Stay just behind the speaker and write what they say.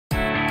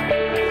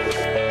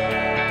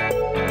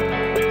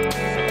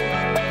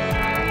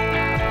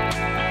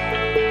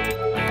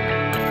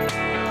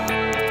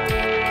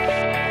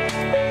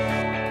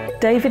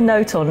David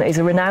Noton is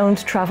a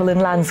renowned travel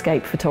and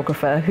landscape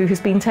photographer who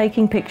has been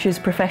taking pictures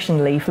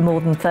professionally for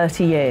more than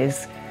 30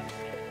 years.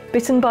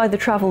 Bitten by the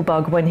travel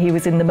bug when he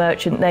was in the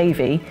Merchant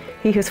Navy,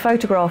 he has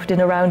photographed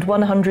in around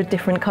 100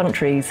 different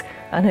countries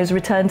and has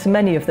returned to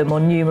many of them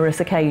on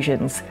numerous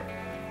occasions.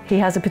 He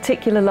has a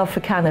particular love for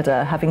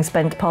Canada, having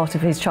spent part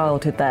of his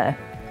childhood there.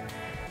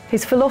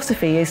 His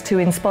philosophy is to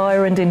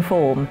inspire and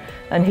inform,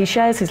 and he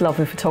shares his love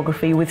of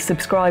photography with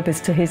subscribers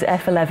to his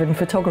F11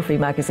 photography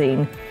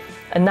magazine.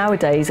 And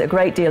nowadays, a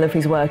great deal of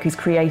his work is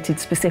created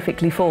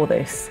specifically for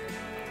this.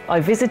 I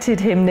visited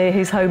him near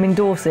his home in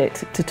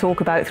Dorset to talk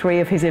about 3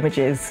 of his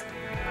images.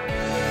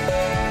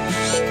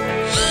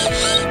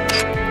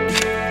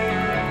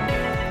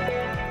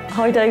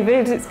 Hi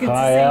David, it's good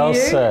to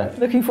see you.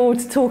 Looking forward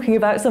to talking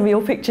about some of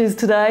your pictures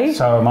today.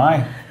 So am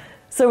I.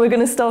 So we're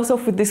going to start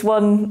off with this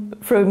one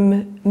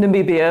from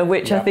Namibia,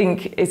 which I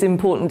think is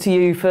important to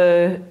you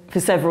for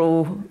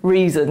several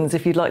reasons,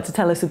 if you'd like to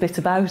tell us a bit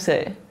about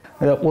it.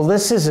 Well,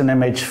 this is an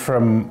image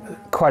from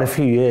quite a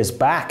few years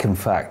back, in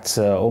fact,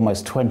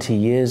 almost 20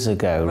 years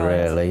ago,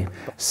 really.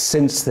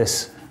 Since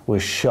this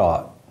was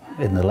shot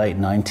in the late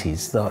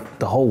 90s,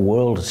 the whole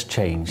world has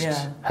changed,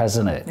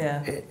 hasn't it?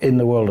 Yeah. In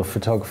the world of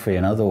photography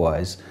and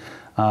otherwise.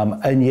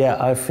 And yet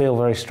I feel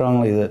very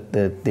strongly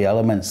that the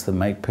elements that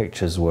make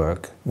pictures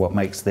work, what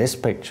makes this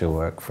picture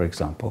work, for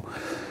example,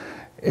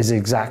 is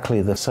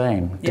exactly the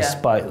same,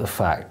 despite the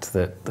fact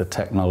that the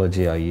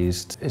technology I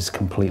used is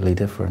completely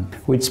different.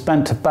 We'd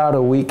spent about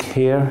a week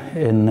here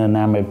in the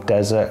Namib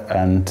Desert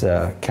and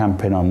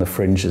camping on the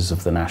fringes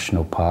of the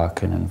national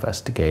park and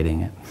investigating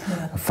it.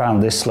 I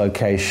found this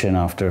location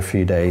after a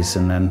few days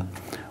and then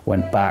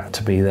went back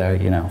to be there,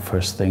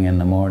 first thing in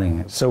the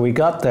morning. So we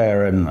got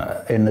there and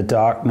in the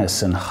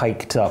darkness and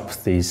hiked up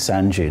these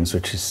sand dunes,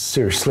 which is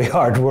seriously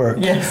hard work.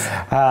 Yes.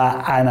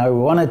 And I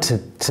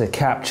wanted to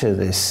capture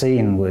this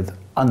scene with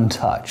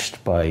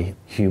untouched by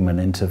human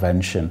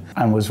intervention,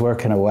 and was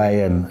working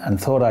away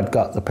and thought I'd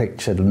got the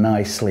picture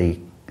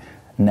nicely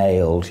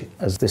nailed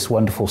as this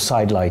wonderful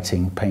side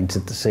lighting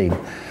painted the scene.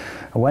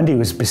 And Wendy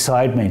was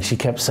beside me and she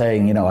kept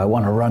saying, I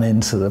want to run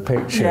into the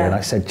picture. And I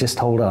said, just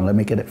hold on, let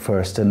me get it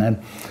first. And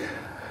then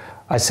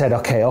I said,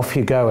 okay, off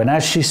you go. And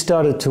as she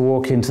started to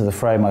walk into the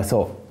frame, I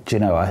thought,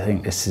 I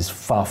think this is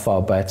far,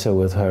 far better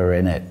with her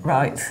in it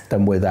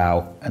than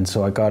without. And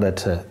so I got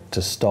her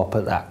to stop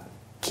at that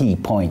key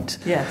point.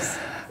 Yes.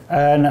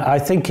 And I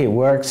think it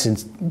works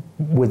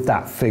with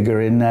that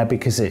figure in there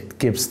because it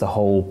gives the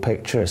whole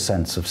picture a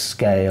sense of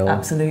scale.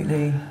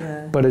 Absolutely,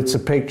 yeah. But it's a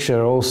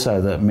picture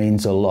also that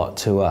means a lot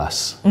to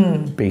us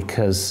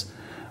because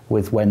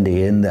with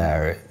Wendy in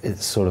there,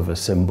 it's sort of a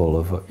symbol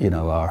of,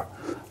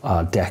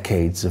 our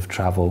decades of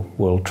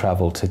world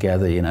travel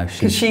together,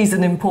 Because she's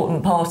an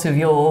important part of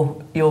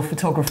your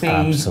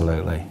photography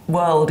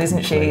world,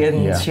 isn't she?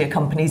 And she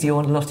accompanies you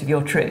on a lot of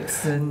your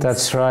trips. And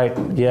that's right.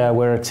 Yeah,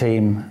 we're a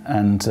team,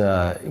 and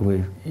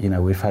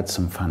we've had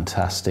some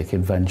fantastic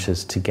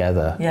adventures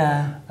together.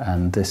 Yeah.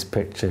 And this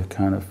picture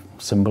kind of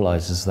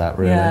symbolises that,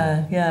 really.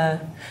 Yeah.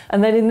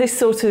 And then in this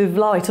sort of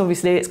light,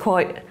 obviously, it's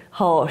quite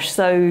harsh,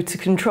 so to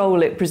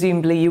control it,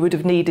 presumably you would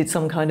have needed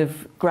some kind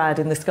of grad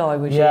in the sky,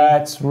 would you? Yeah,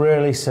 it's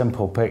really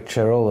simple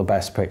picture. All the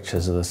best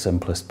pictures are the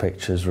simplest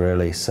pictures,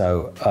 really.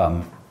 So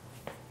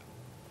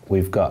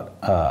I've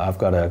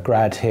got a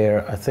grad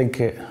here. I think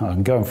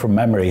I'm going from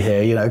memory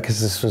here, because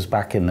this was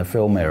back in the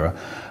film era.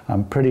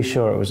 I'm pretty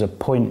sure it was a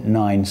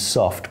 0.9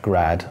 soft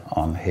grad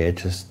on here,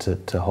 just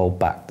to hold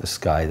back the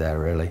sky there,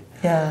 really.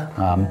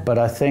 But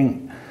I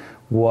think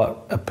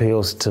what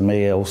appeals to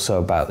me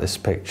also about this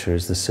picture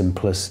is the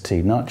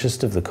simplicity, not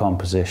just of the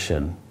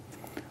composition,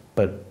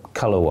 but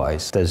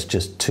colour-wise. There's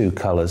just 2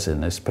 colours in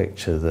this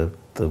picture,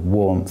 the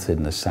warmth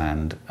in the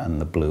sand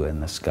and the blue in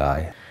the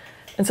sky.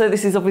 And so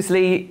this is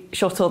obviously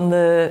shot on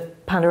the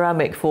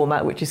panoramic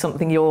format, which is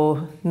something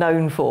you're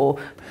known for.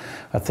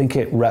 I think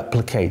it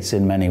replicates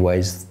in many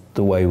ways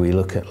the way we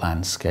look at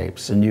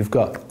landscapes. And you've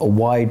got a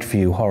wide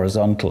view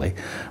horizontally,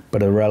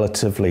 but a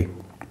relatively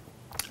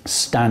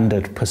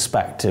standard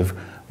perspective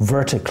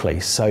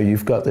vertically. So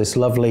you've got this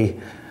lovely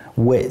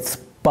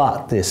width,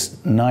 but this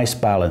nice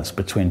balance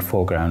between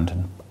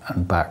foreground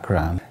and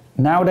background.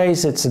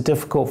 Nowadays it's a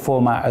difficult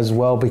format as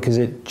well because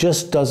it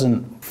just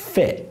doesn't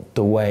fit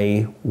the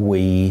way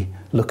we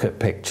look at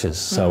pictures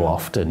so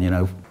often.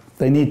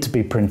 They need to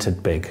be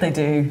printed big. They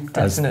do,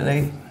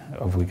 definitely. As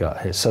have we got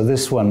here. So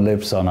this one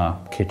lives on our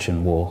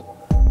kitchen wall.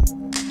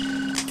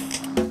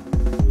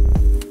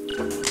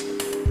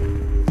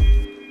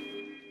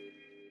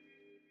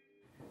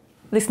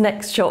 This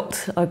next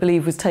shot, I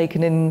believe, was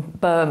taken in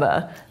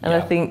Burma, and I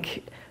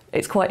think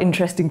it's quite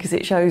interesting because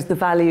it shows the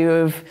value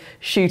of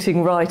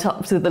shooting right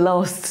up to the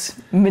last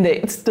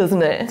minute,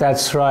 doesn't it?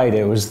 That's right.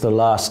 It was the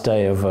last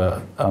day of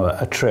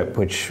a trip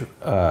which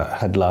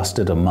had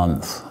lasted a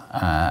month,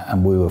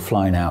 and we were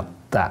flying out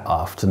that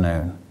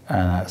afternoon.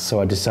 So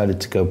I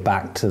decided to go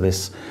back to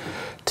this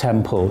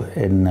temple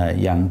in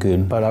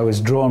Yangon. But I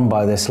was drawn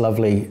by this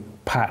lovely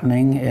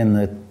patterning in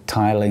the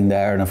tiling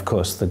there, and of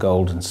course the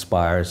golden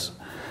spires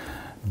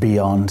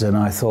beyond, and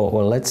I thought,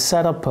 well, let's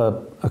set up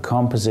a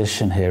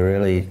composition here,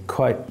 really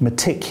quite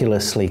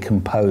meticulously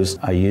composed.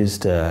 I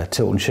used a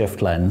tilt and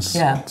shift lens,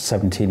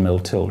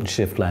 17mm tilt and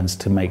shift lens,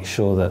 to make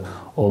sure that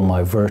all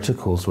my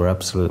verticals were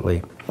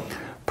absolutely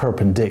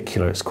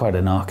perpendicular. It's quite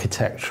an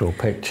architectural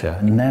picture.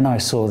 And then I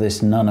saw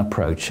this nun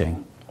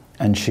approaching,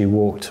 and she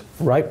walked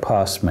right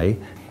past me.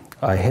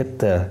 I hit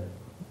the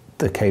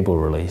cable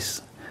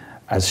release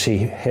as she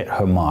hit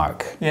her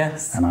mark.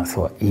 Yes. And I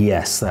thought,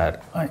 yes, I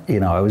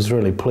was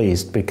really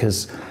pleased,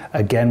 because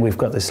again, we've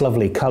got this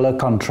lovely color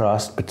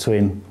contrast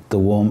between the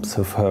warmth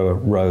of her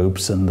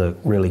robes and the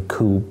really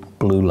cool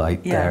blue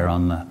light there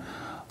on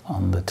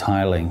the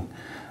tiling.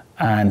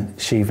 And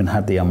she even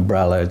had the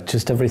umbrella,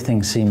 just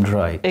everything seemed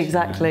right.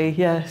 Exactly,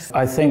 yes.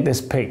 I think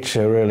this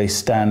picture really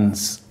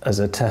stands as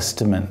a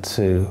testament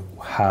to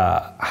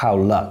how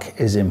luck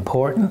is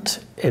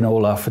important in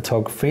all our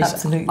photographies.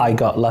 Absolutely. I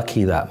got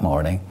lucky that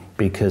morning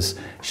because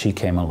she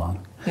came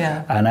along.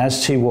 Yeah. And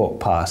as she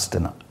walked past,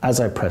 and as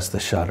I pressed the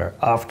shutter,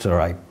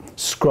 after I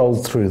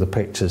scrolled through the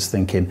pictures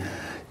thinking,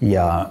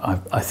 yeah,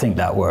 I think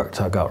that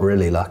worked, I got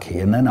really lucky.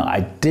 And then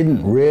I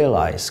didn't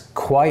realize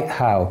quite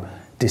how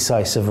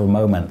decisive a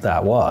moment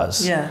that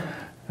was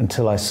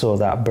until I saw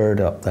that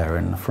bird up there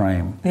in the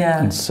frame.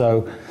 Yeah. And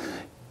so,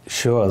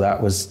 sure,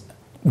 that was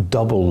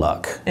double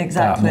luck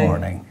that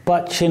morning.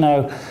 But,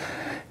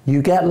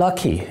 you get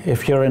lucky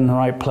if you're in the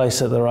right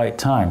place at the right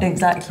time.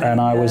 Exactly. And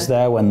I was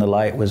there when the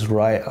light was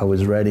right. I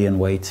was ready and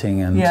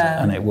waiting,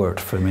 and it worked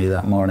for me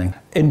that morning.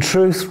 In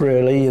truth,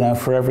 really,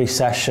 for every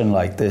session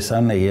like this,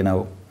 only,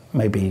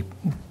 maybe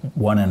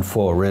 1 in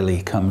 4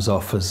 really comes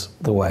off as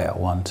the way I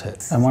want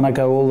it. And when I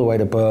go all the way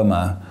to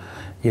Burma,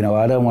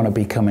 I don't want to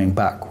be coming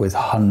back with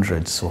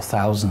hundreds or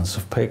thousands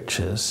of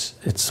pictures.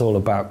 It's all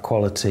about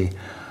quality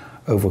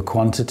over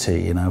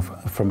quantity.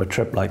 From a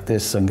trip like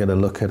this, I'm going to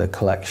look at a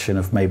collection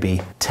of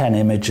maybe 10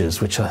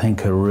 images, which I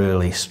think are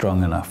really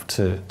strong enough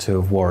to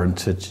have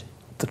warranted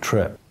the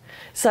trip.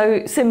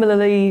 So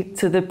similarly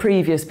to the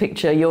previous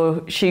picture,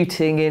 you're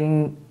shooting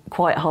in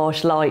quite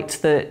harsh light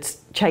that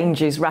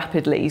changes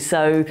rapidly,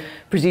 so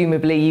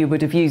presumably you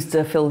would have used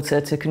a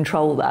filter to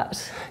control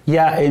that.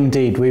 Yeah,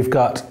 indeed. We've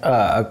got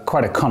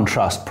quite a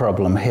contrast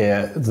problem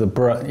here.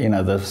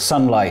 The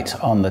sunlight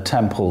on the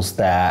temples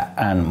there,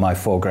 and my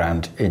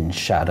foreground in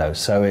shadow.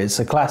 So it's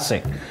a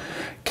classic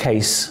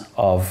case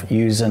of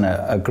using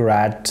a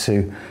grad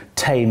to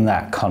tame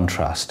that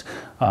contrast.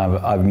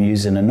 I'm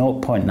using a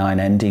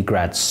 0.9 ND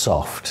grad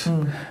soft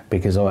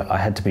because I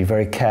had to be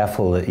very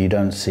careful that you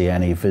don't see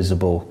any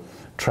visible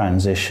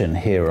transition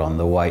here on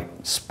the white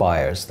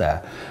spires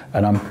there.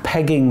 And I'm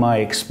pegging my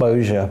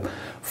exposure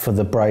for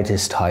the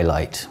brightest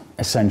highlight.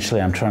 Essentially,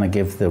 I'm trying to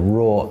give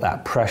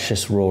that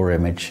precious raw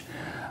image,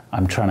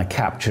 I'm trying to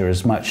capture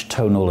as much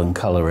tonal and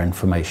color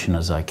information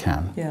as I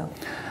can. Yeah.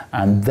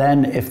 And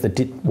then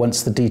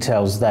once the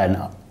detail's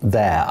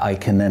there, I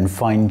can then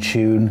fine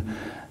tune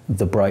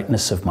the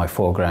brightness of my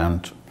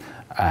foreground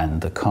and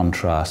the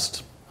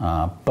contrast.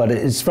 But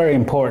it's very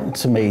important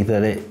to me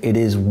that it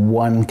is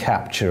one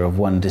capture of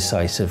one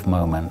decisive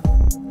moment.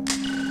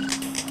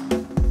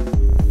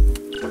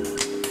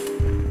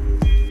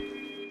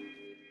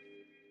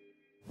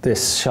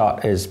 This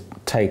shot is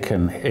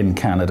taken in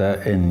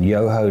Canada, in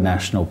Yoho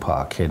National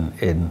Park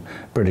in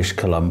British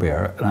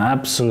Columbia, an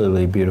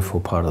absolutely beautiful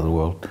part of the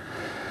world.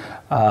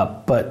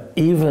 But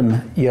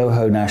even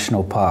Yoho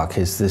National Park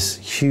is this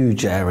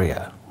huge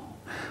area.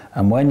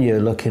 And when you're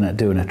looking at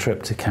doing a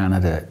trip to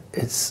Canada,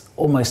 it's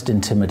almost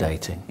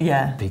intimidating.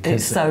 Yeah,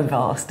 it's so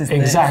vast, isn't it?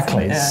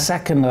 Exactly. It's the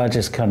second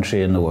largest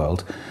country in the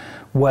world.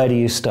 Where do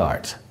you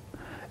start?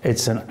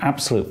 It's an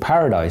absolute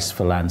paradise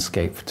for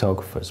landscape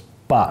photographers,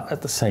 but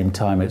at the same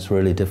time, it's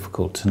really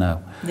difficult to know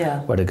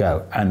where to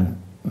go.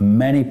 And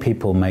many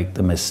people make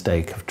the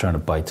mistake of trying to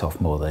bite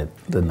off more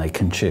than they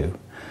can chew,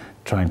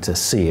 trying to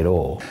see it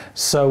all.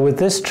 So with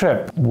this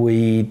trip,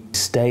 we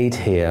stayed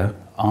here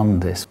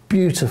on this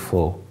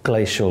beautiful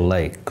glacial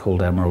lake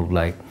called Emerald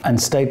Lake and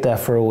stayed there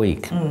for a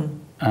week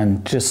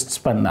and just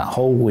spent that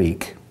whole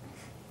week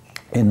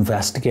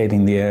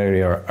investigating the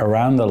area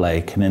around the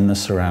lake and in the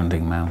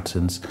surrounding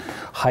mountains,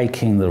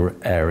 hiking the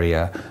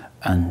area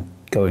and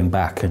going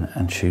back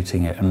and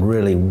shooting it and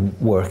really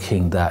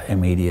working that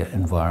immediate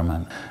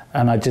environment.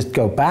 And I just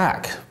go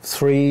back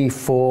 3,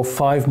 4,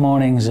 5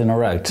 mornings in a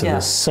row to the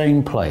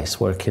same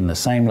place, working the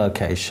same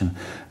location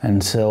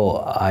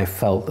until I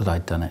felt that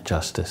I'd done it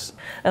justice.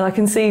 And I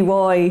can see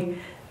why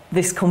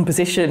this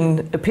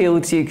composition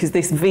appealed to you, because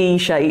this V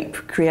shape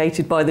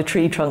created by the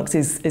tree trunks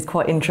is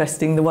quite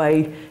interesting, the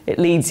way it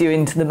leads you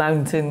into the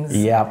mountains.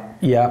 Yeah.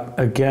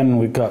 Again,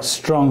 we've got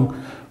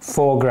strong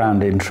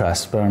foreground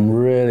interest, but I'm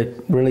really,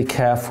 really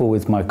careful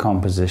with my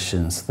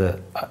compositions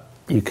that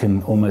you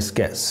can almost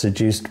get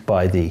seduced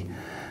by the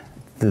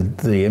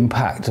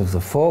impact of the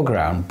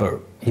foreground.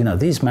 But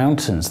these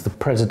mountains, the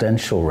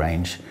presidential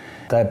range,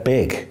 they're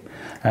big,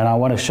 and I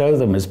want to show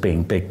them as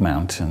being big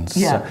mountains.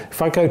 Yeah. So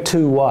if I go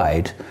too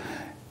wide,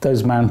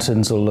 those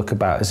mountains will look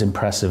about as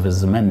impressive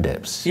as the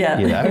Mendips, yeah.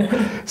 you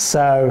know.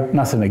 So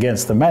nothing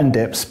against the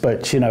Mendips,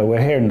 but you know,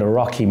 we're here in the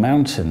Rocky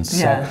Mountains.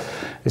 Yeah. So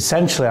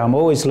essentially, I'm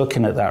always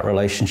looking at that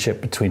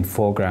relationship between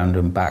foreground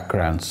and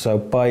background. So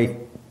by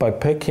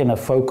picking a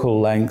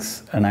focal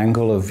length, an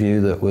angle of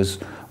view that was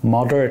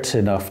moderate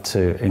enough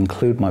to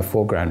include my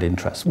foreground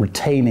interest,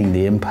 retaining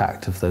the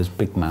impact of those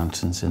big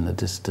mountains in the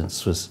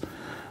distance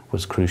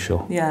was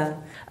crucial. Yeah.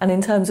 And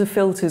in terms of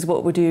filters,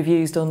 what would you have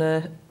used on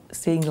a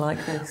scene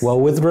like this? Well,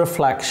 with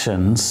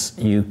reflections,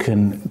 you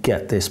can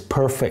get this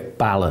perfect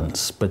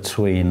balance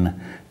between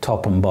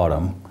top and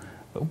bottom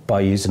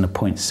by using a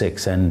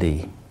 0.6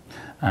 ND.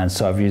 And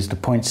so I've used a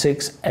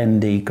 0.6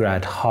 ND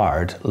grad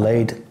hard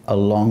laid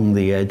along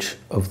the edge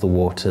of the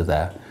water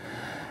there.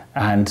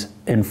 And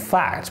in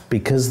fact,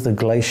 because the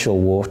glacial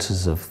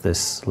waters of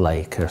this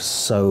lake are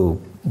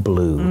so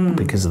blue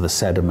because of the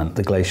sediment,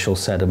 the glacial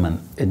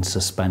sediment in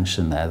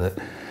suspension there, that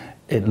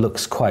it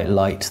looks quite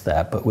light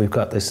there, but we've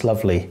got this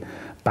lovely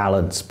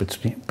balance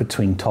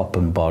between top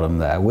and bottom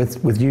there.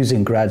 With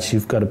using grads,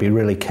 you've got to be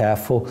really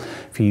careful.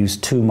 If you use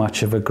too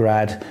much of a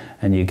grad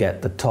and you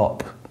get the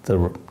top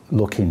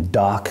looking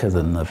darker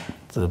than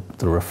the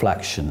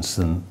reflections,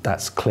 then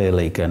that's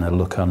clearly going to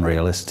look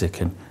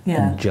unrealistic and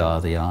jar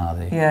the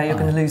eye. Yeah, you're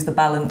going to lose the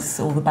balance,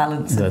 all the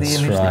balance of the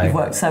image that you've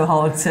worked so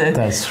hard to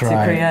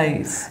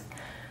create.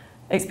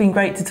 It's been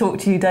great to talk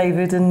to you,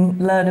 David, and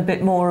learn a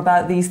bit more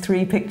about these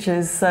 3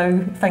 pictures,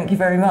 so thank you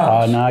very much.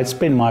 Oh, no, it's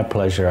been my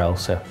pleasure,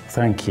 Elsa.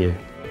 Thank you.